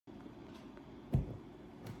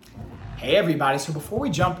Hey everybody, so before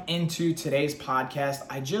we jump into today's podcast,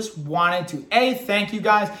 I just wanted to thank you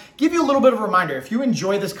guys, give you a little bit of a reminder. If you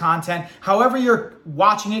enjoy this content, however you're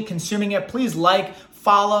watching it, consuming it, please like,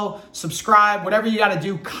 follow, subscribe, whatever you got to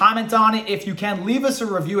do, comment on it. If you can, leave us a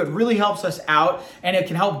review. It really helps us out and it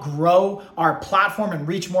can help grow our platform and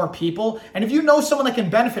reach more people. And if you know someone that can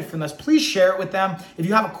benefit from this, please share it with them. If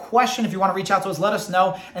you have a question, if you want to reach out to us, let us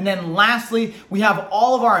know. And then lastly, we have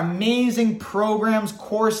all of our amazing programs,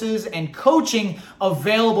 courses, and coaching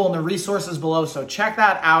available in the resources below. So check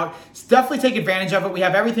that out. Definitely take advantage of it. We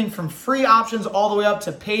have everything from free options all the way up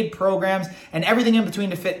to paid programs and everything in between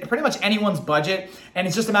to fit pretty much anyone's budget. And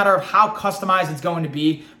it's just a matter of how customized it's going to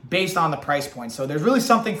be based on the price point. So there's really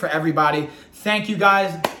something for everybody. Thank you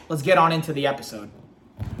guys. Let's get on into the episode.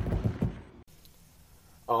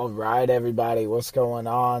 All right, everybody. What's going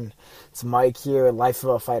on? It's Mike here, Life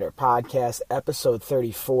of a Fighter podcast, episode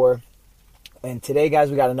 34. And today, guys,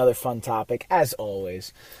 we got another fun topic, as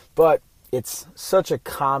always. But it's such a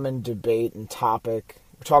common debate and topic.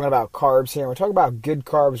 We're talking about carbs here. We're talking about good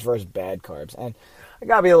carbs versus bad carbs. And I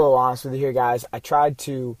gotta be a little honest with you here, guys. I tried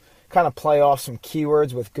to kind of play off some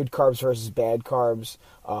keywords with good carbs versus bad carbs,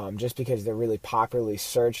 just because they're really popularly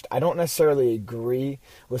searched. I don't necessarily agree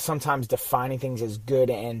with sometimes defining things as good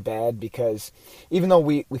and bad, because even though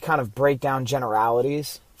we kind of break down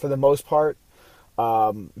generalities for the most part,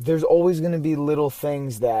 there's always going to be little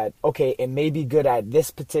things that, okay, it may be good at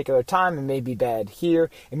this particular time, it may be bad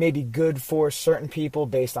here, it may be good for certain people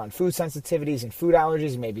based on food sensitivities and food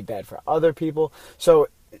allergies, it may be bad for other people. So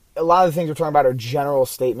a lot of the things we're talking about are general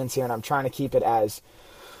statements here, and I'm trying to keep it as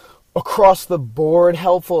across the board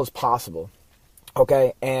helpful as possible.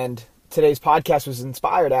 Okay, and today's podcast was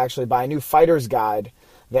inspired actually by a new fighter's guide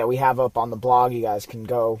that we have up on the blog. You guys can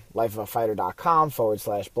go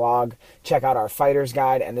lifeofafighter.com/blog, check out our fighter's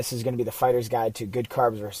guide, and this is going to be the fighter's guide to good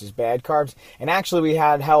carbs versus bad carbs. And actually we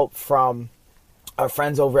had help from our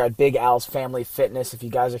friends over at Big Al's Family Fitness. If you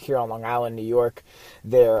guys are here on Long Island, New York,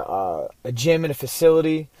 they're a gym and a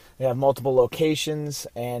facility. They have multiple locations,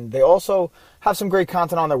 and they also have some great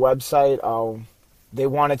content on their website. They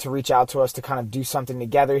wanted to reach out to us to kind of do something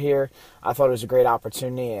together here. I thought it was a great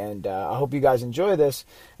opportunity, and I hope you guys enjoy this.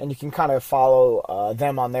 And you can kind of follow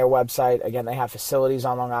them on their website. Again, they have facilities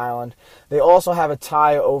on Long Island. They also have a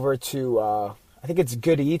tie over to, I think it's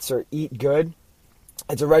Good Eats or Eat Good.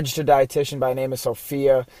 It's a registered dietitian by the name of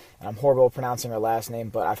Sophia, and I'm horrible at pronouncing her last name,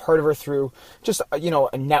 but I've heard of her through just,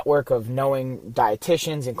 a network of knowing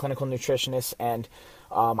dietitians and clinical nutritionists, and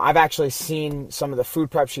I've actually seen some of the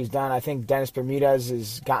food prep she's done. I think Dennis Bermudez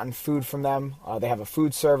has gotten food from them. They have a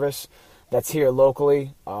food service that's here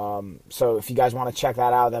locally. So if you guys want to check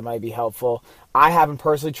that out, that might be helpful. I haven't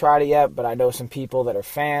personally tried it yet, but I know some people that are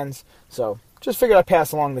fans. So just figured I'd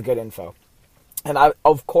pass along the good info. And I,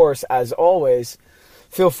 of course, as always,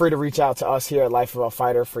 feel free to reach out to us here at Life of a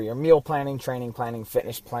Fighter for your meal planning, training planning,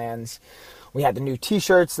 fitness plans. We had the new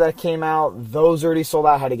t-shirts that came out. Those already sold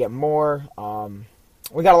out. Had to get more.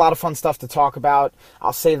 We got a lot of fun stuff to talk about.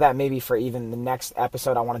 I'll save that maybe for even the next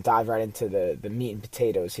episode. I want to dive right into the meat and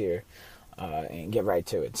potatoes here and get right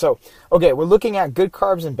to it. So, okay, we're looking at good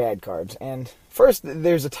carbs and bad carbs. And first,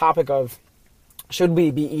 there's a topic of should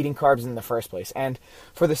we be eating carbs in the first place? And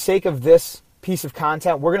for the sake of this piece of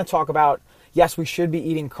content, we're going to talk about, yes, we should be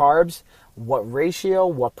eating carbs. What ratio,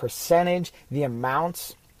 what percentage, the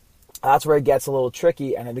amounts. That's where it gets a little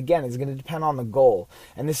tricky, and again, it's going to depend on the goal.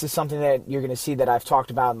 And this is something that you're going to see that I've talked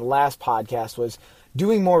about in the last podcast, was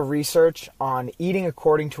doing more research on eating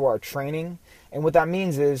according to our training. And what that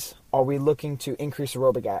means is, are we looking to increase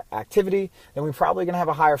aerobic activity? Then we're probably going to have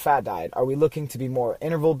a higher fat diet. Are we looking to be more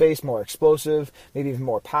interval-based, more explosive, maybe even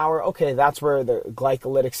more power? Okay, that's where the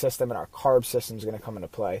glycolytic system and our carb system is going to come into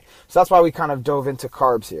play. So that's why we kind of dove into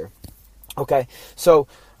carbs here. Okay, so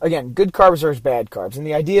again, good carbs versus bad carbs. And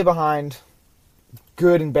the idea behind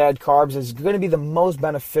good and bad carbs is going to be the most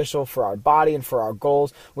beneficial for our body and for our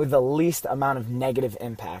goals with the least amount of negative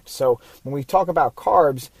impact. So when we talk about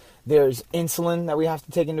carbs, there's insulin that we have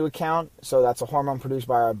to take into account. So that's a hormone produced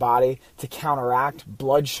by our body to counteract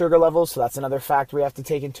blood sugar levels. So that's another factor we have to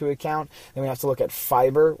take into account. Then we have to look at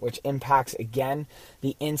fiber, which impacts, again,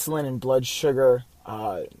 the insulin and blood sugar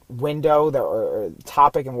window or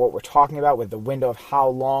topic and what we're talking about, with the window of how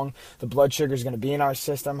long the blood sugar is going to be in our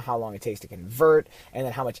system, how long it takes to convert, and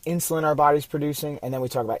then how much insulin our body's producing. And then we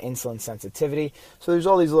talk about insulin sensitivity. So there's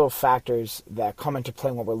all these little factors that come into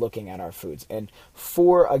play when we're looking at our foods. And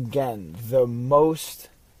for, again, the most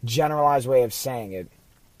generalized way of saying it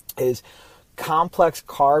is complex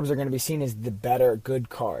carbs are going to be seen as the better good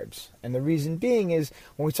carbs. And the reason being is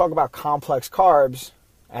when we talk about complex carbs,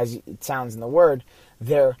 as it sounds in the word,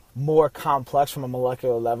 they're more complex from a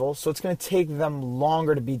molecular level. So it's going to take them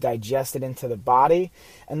longer to be digested into the body.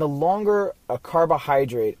 And the longer a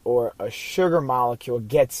carbohydrate or a sugar molecule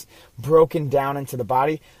gets broken down into the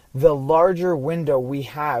body, the larger window we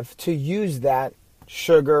have to use that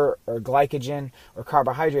sugar or glycogen or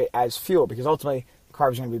carbohydrate as fuel, because ultimately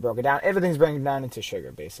carbs are going to be broken down. Everything's broken down into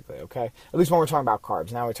sugar, basically, okay? At least when we're talking about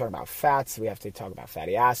carbs. Now we're talking about fats. We have to talk about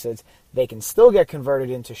fatty acids. They can still get converted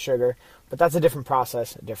into sugar, but that's a different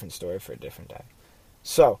process, a different story for a different day.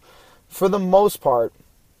 So, for the most part,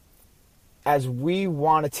 as we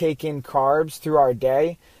want to take in carbs through our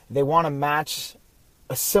day, they want to match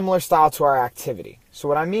a similar style to our activity. So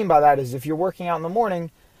what I mean by that is if you're working out in the morning,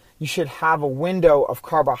 you should have a window of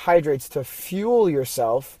carbohydrates to fuel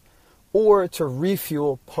yourself or to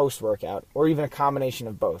refuel post-workout, or even a combination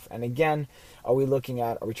of both. And again, are we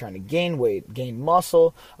trying to gain weight, gain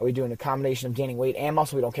muscle? Are we doing a combination of gaining weight and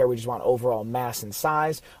muscle? We don't care, we just want overall mass and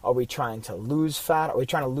size. Are we trying to lose fat? Are we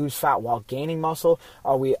trying to lose fat while gaining muscle?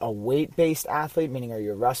 Are we a weight-based athlete, meaning are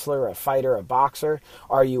you a wrestler, a fighter, a boxer?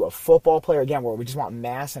 Are you a football player, again, where we just want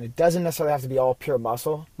mass, and it doesn't necessarily have to be all pure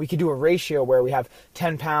muscle? We could do a ratio where we have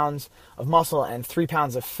 10 pounds of muscle and 3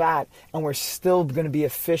 pounds of fat, and we're still going to be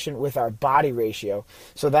efficient with our body ratio.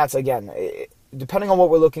 So that's, again, depending on what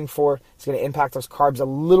we're looking for, it's going to impact those carbs a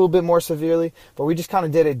little bit more severely, but we just kind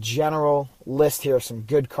of did a general list here of some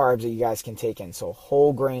good carbs that you guys can take in. So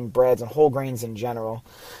whole grain breads and whole grains in general.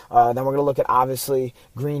 Then we're going to look at, obviously,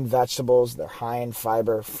 green vegetables. They're high in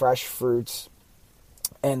fiber, fresh fruits,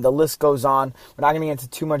 and the list goes on. We're not going to get into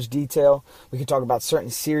too much detail. We can talk about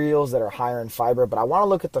certain cereals that are higher in fiber, but I want to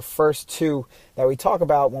look at the first two that we talk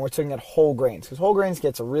about when we're talking at whole grains, because whole grains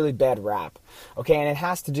gets a really bad rap, okay? And it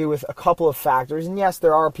has to do with a couple of factors. And yes,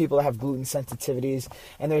 there are people that have gluten sensitivities,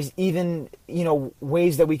 and there's even,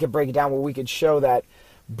 ways that we could break it down where we could show that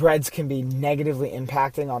breads can be negatively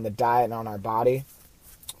impacting on the diet and on our body.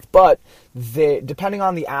 But depending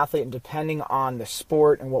on the athlete and depending on the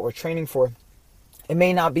sport and what we're training for, it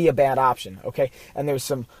may not be a bad option, okay? And there's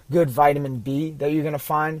some good vitamin B that you're going to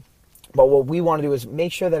find. But what we want to do is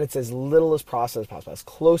make sure that it's as little as processed as possible, as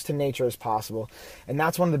close to nature as possible. And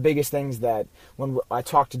that's one of the biggest things that when I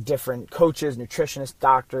talk to different coaches, nutritionists,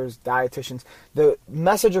 doctors, dietitians, the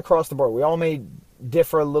message across the board, we all may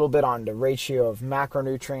differ a little bit on the ratio of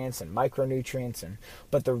macronutrients and micronutrients,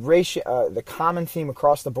 but the common theme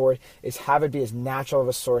across the board is have it be as natural of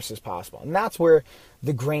a source as possible. And that's where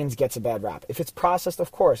the grains gets a bad rap. If it's processed,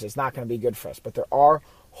 of course, it's not going to be good for us, but there are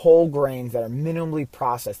whole grains that are minimally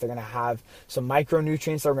processed. They're going to have some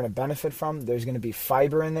micronutrients that we're going to benefit from. There's going to be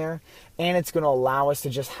fiber in there, and it's going to allow us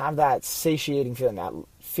to just have that satiating feeling, that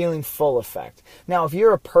feeling full effect. Now, if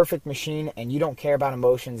you're a perfect machine and you don't care about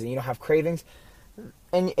emotions and you don't have cravings,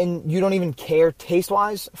 and you don't even care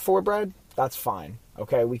taste-wise for bread, that's fine,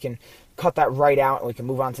 okay? We can cut that right out and we can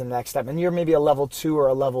move on to the next step. And you're maybe a level 2 or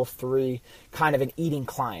a level 3 kind of an eating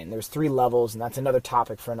client. There's 3 levels, and that's another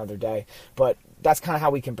topic for another day. But that's kind of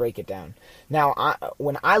how we can break it down. Now,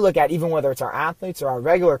 when I look at, even whether it's our athletes or our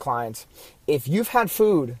regular clients, if you've had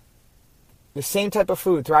food, the same type of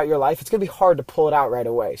food throughout your life, it's going to be hard to pull it out right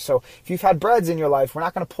away. So if you've had breads in your life, we're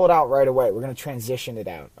not going to pull it out right away. We're going to transition it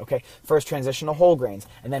out, okay? First transition to whole grains,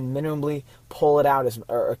 and then minimally pull it out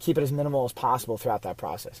or keep it as minimal as possible throughout that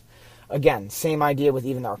process. Again, same idea with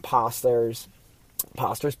even our pastas,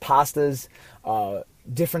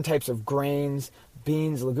 different types of grains,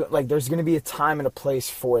 beans, like there's going to be a time and a place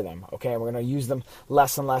for them, okay? And we're going to use them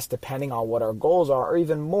less and less depending on what our goals are, or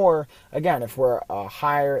even more, again, if we're a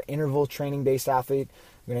higher interval training-based athlete,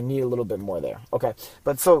 we're going to need a little bit more there, okay?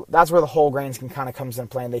 But so that's where the whole grains can kind of comes into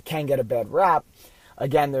play, and they can get a bad rap.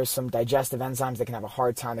 Again, there's some digestive enzymes that can have a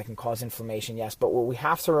hard time, that can cause inflammation, yes, but what we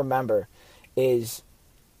have to remember is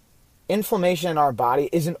inflammation in our body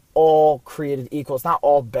isn't all created equal. It's not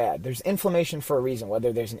all bad. There's inflammation for a reason,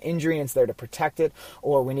 whether there's an injury and it's there to protect it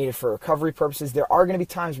or we need it for recovery purposes. There are going to be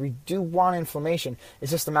times we do want inflammation.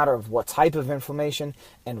 It's just a matter of what type of inflammation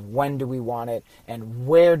and when do we want it and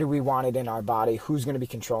where do we want it in our body, who's going to be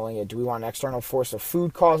controlling it. Do we want an external force of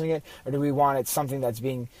food causing it, or do we want it something that's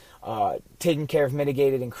being taken care of,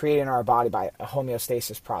 mitigated, and created in our body by a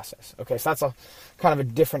homeostasis process? Okay, so that's a kind of a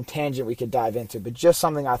different tangent we could dive into, but just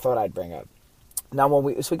something I thought I'd bring up. Now,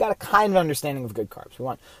 we got a kind of understanding of good carbs. We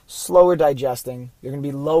want slower digesting. They're going to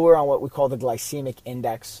be lower on what we call the glycemic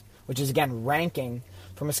index, which is, again, ranking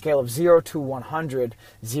from a scale of 0 to 100,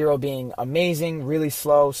 0 being amazing, really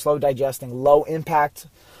slow digesting, low impact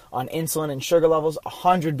on insulin and sugar levels,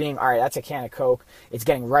 100 being, all right, that's a can of Coke. It's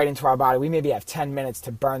getting right into our body. We maybe have 10 minutes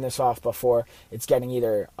to burn this off before it's getting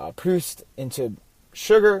either produced into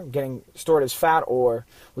sugar getting stored as fat, or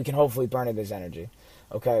we can hopefully burn it as energy.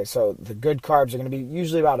 Okay, so the good carbs are going to be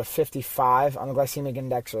usually about a 55 on the glycemic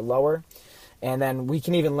index or lower. And then we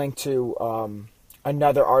can even link to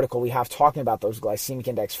another article we have talking about those glycemic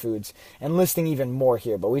index foods and listing even more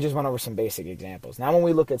here, but we just went over some basic examples. Now when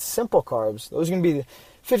we look at simple carbs, those are going to be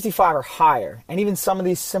 55 or higher. And even some of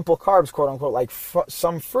these simple carbs, quote unquote, like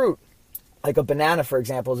some fruit, like a banana, for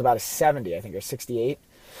example, is about a 70, I think, or 68.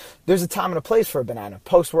 There's a time and a place for a banana.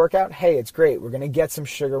 Post-workout, hey, it's great. We're going to get some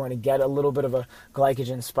sugar. We're going to get a little bit of a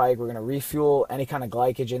glycogen spike. We're going to refuel any kind of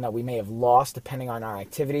glycogen that we may have lost depending on our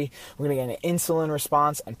activity. We're going to get an insulin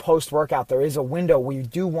response. And post-workout, there is a window where you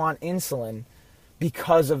do want insulin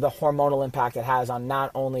because of the hormonal impact it has on not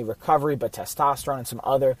only recovery, but testosterone and some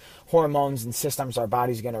other hormones and systems our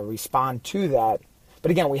body's going to respond to that. But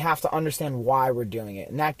again, we have to understand why we're doing it.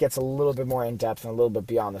 And that gets a little bit more in-depth and a little bit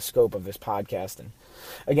beyond the scope of this podcast. And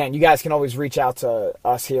again, you guys can always reach out to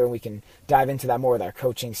us here and we can dive into that more with our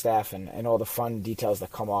coaching staff and all the fun details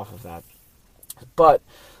that come off of that. But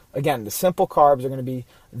again, the simple carbs are going to be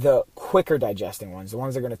the quicker digesting ones, the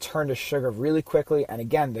ones that are going to turn to sugar really quickly. And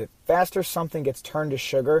again, the faster something gets turned to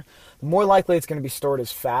sugar, the more likely it's going to be stored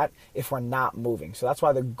as fat if we're not moving. So that's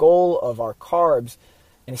why the goal of our carbs,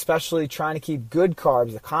 and especially trying to keep good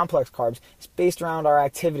carbs, the complex carbs, is based around our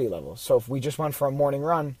activity levels. So if we just went for a morning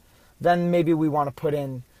run, then maybe we want to put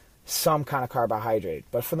in some kind of carbohydrate.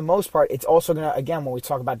 But for the most part, it's also going to, again, when we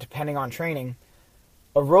talk about depending on training,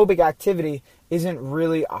 aerobic activity isn't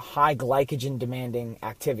really a high glycogen demanding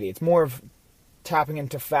activity. It's more of tapping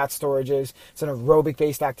into fat storages. It's an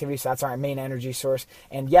aerobic-based activity, so that's our main energy source.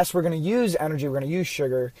 And yes, we're going to use energy, we're going to use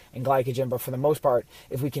sugar and glycogen, but for the most part,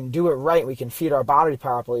 if we can do it right, we can feed our body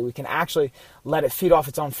properly, we can actually let it feed off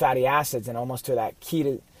its own fatty acids and almost to that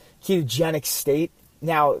ketogenic state.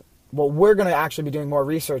 Now, what we're going to actually be doing more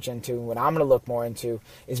research into, what I'm going to look more into,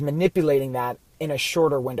 is manipulating that in a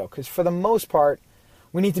shorter window. Because for the most part,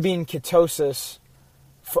 we need to be in ketosis,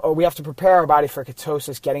 we have to prepare our body for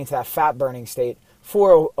ketosis, getting to that fat burning state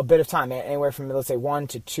for a bit of time, anywhere from, let's say, 1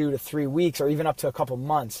 to 2 to 3 weeks, or even up to a couple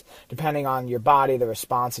months, depending on your body, the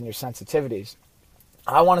response, and your sensitivities.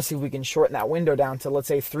 I want to see if we can shorten that window down to, let's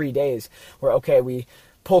say, 3 days, where, okay, we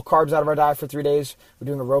pull carbs out of our diet for 3 days, we're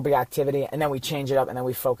doing aerobic activity, and then we change it up, and then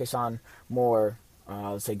we focus on more,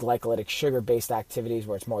 let's say, glycolytic sugar-based activities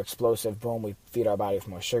where it's more explosive. Boom, we feed our body with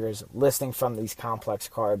more sugars, listing from these complex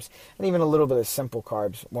carbs, and even a little bit of simple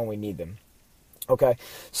carbs when we need them. Okay,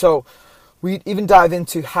 so we even dive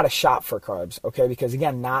into how to shop for carbs, okay, because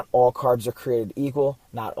again, not all carbs are created equal,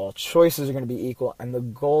 not all choices are going to be equal, and the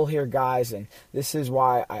goal here, guys, and this is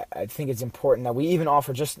why I think it's important that we even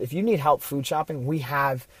offer, just if you need help food shopping, we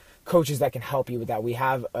have coaches that can help you with that. We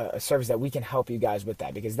have a service that we can help you guys with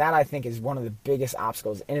that, because that, I think, is one of the biggest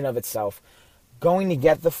obstacles in and of itself. Going to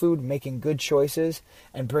get the food, making good choices,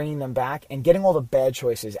 and bringing them back, and getting all the bad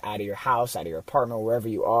choices out of your house, out of your apartment, wherever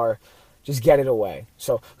you are. Just get it away.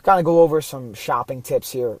 So we kind of go over some shopping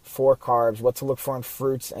tips here for carbs, what to look for in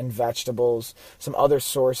fruits and vegetables, some other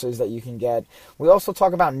sources that you can get. We also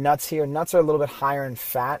talk about nuts here. Nuts are a little bit higher in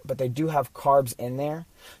fat, but they do have carbs in there.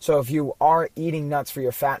 So if you are eating nuts for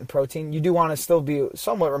your fat and protein, you do want to still be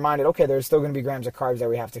somewhat reminded, okay, there's still going to be grams of carbs that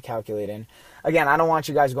we have to calculate in. Again, I don't want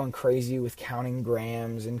you guys going crazy with counting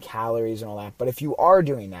grams and calories and all that, but if you are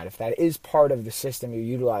doing that, if that is part of the system you're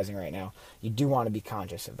utilizing right now, you do want to be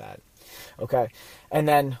conscious of that. Okay, and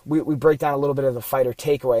then we break down a little bit of the fighter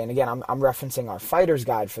takeaway, and again, I'm referencing our fighter's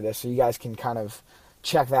guide for this, so you guys can kind of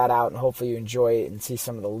check that out, and hopefully you enjoy it and see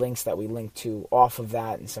some of the links that we link to off of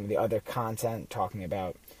that and some of the other content talking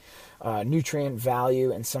about nutrient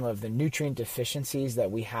value and some of the nutrient deficiencies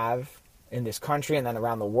that we have in this country and then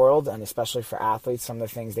around the world, and especially for athletes, some of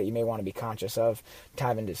the things that you may want to be conscious of,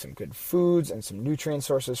 dive into some good foods and some nutrient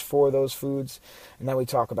sources for those foods. And then we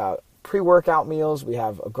talk about pre-workout meals. We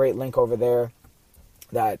have a great link over there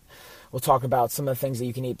that will talk about some of the things that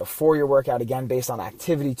you can eat before your workout, again, based on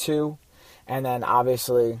activity too. And then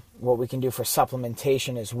obviously what we can do for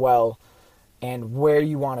supplementation as well, and where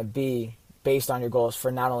you want to be based on your goals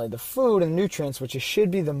for not only the food and nutrients, which should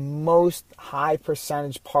be the most high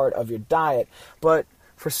percentage part of your diet, but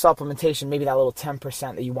for supplementation, maybe that little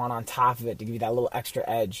 10% that you want on top of it to give you that little extra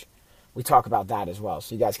edge. We talk about that as well,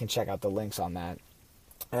 so you guys can check out the links on that.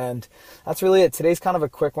 And that's really it. Today's kind of a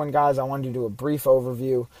quick one, guys. I wanted to do a brief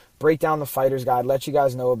overview, break down the fighter's guide, let you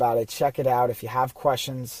guys know about it, check it out. If you have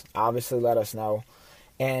questions, obviously let us know.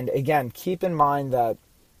 And again, keep in mind that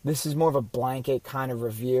This is more of a blanket kind of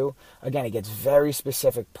review. Again, it gets very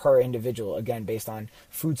specific per individual, again, based on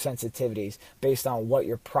food sensitivities, based on what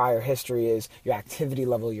your prior history is, your activity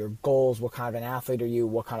level, your goals, what kind of an athlete are you,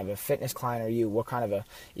 what kind of a fitness client are you, what kind of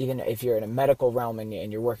even if you're in a medical realm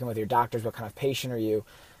and you're working with your doctors, what kind of patient are you.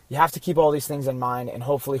 You have to keep all these things in mind, and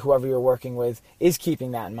hopefully whoever you're working with is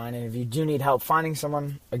keeping that in mind. And if you do need help finding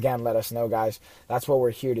someone, again, let us know, guys. That's what we're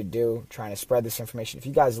here to do, trying to spread this information. If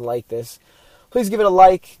you guys like this, please give it a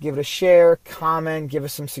like, give it a share, comment, give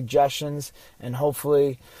us some suggestions, and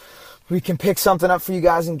hopefully we can pick something up for you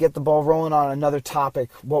guys and get the ball rolling on another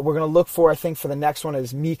topic. What we're going to look for, I think, for the next one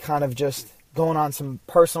is me kind of just going on some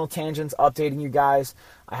personal tangents, updating you guys.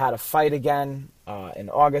 I had a fight again in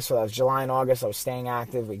August, so that was July and August. I was staying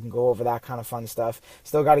active. We can go over that kind of fun stuff.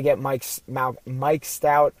 Still got to get Mike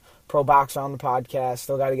Stout, pro boxer, on the podcast.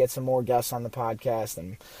 Still got to get some more guests on the podcast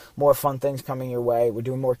and more fun things coming your way. We're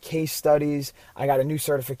doing more case studies. I got a new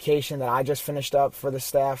certification that I just finished up for the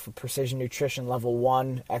staff for Precision Nutrition Level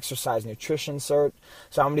 1 Exercise Nutrition Cert.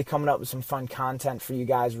 So I'm going to be coming up with some fun content for you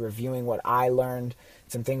guys, reviewing what I learned,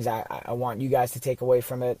 some things I want you guys to take away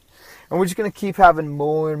from it. And we're just going to keep having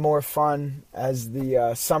more and more fun as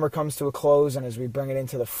the summer comes to a close and as we bring it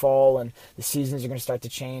into the fall and the seasons are going to start to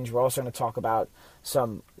change. We're also going to talk about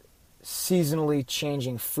some seasonally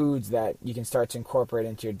changing foods that you can start to incorporate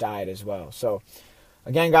into your diet as well. So,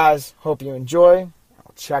 again, guys, hope you enjoy.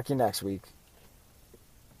 I'll check you next week.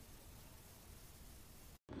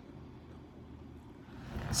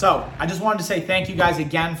 So, I just wanted to say thank you guys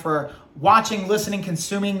again for watching, listening,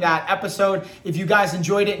 consuming that episode. If you guys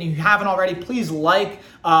enjoyed it and you haven't already, please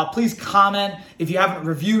please comment. If you haven't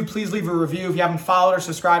reviewed, please leave a review. If you haven't followed or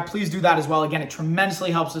subscribed, please do that as well. Again, it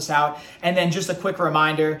tremendously helps us out. And then just a quick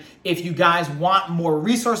reminder, if you guys want more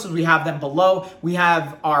resources, we have them below. We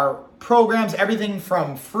have our programs, everything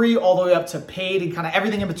from free all the way up to paid and kind of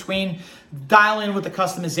everything in between. Dial in with the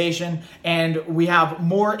customization, and we have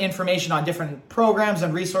more information on different programs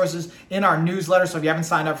and resources in our newsletter. So if you haven't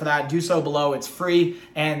signed up for that, do so below. It's free.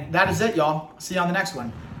 And that is it, y'all. See you on the next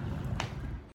one.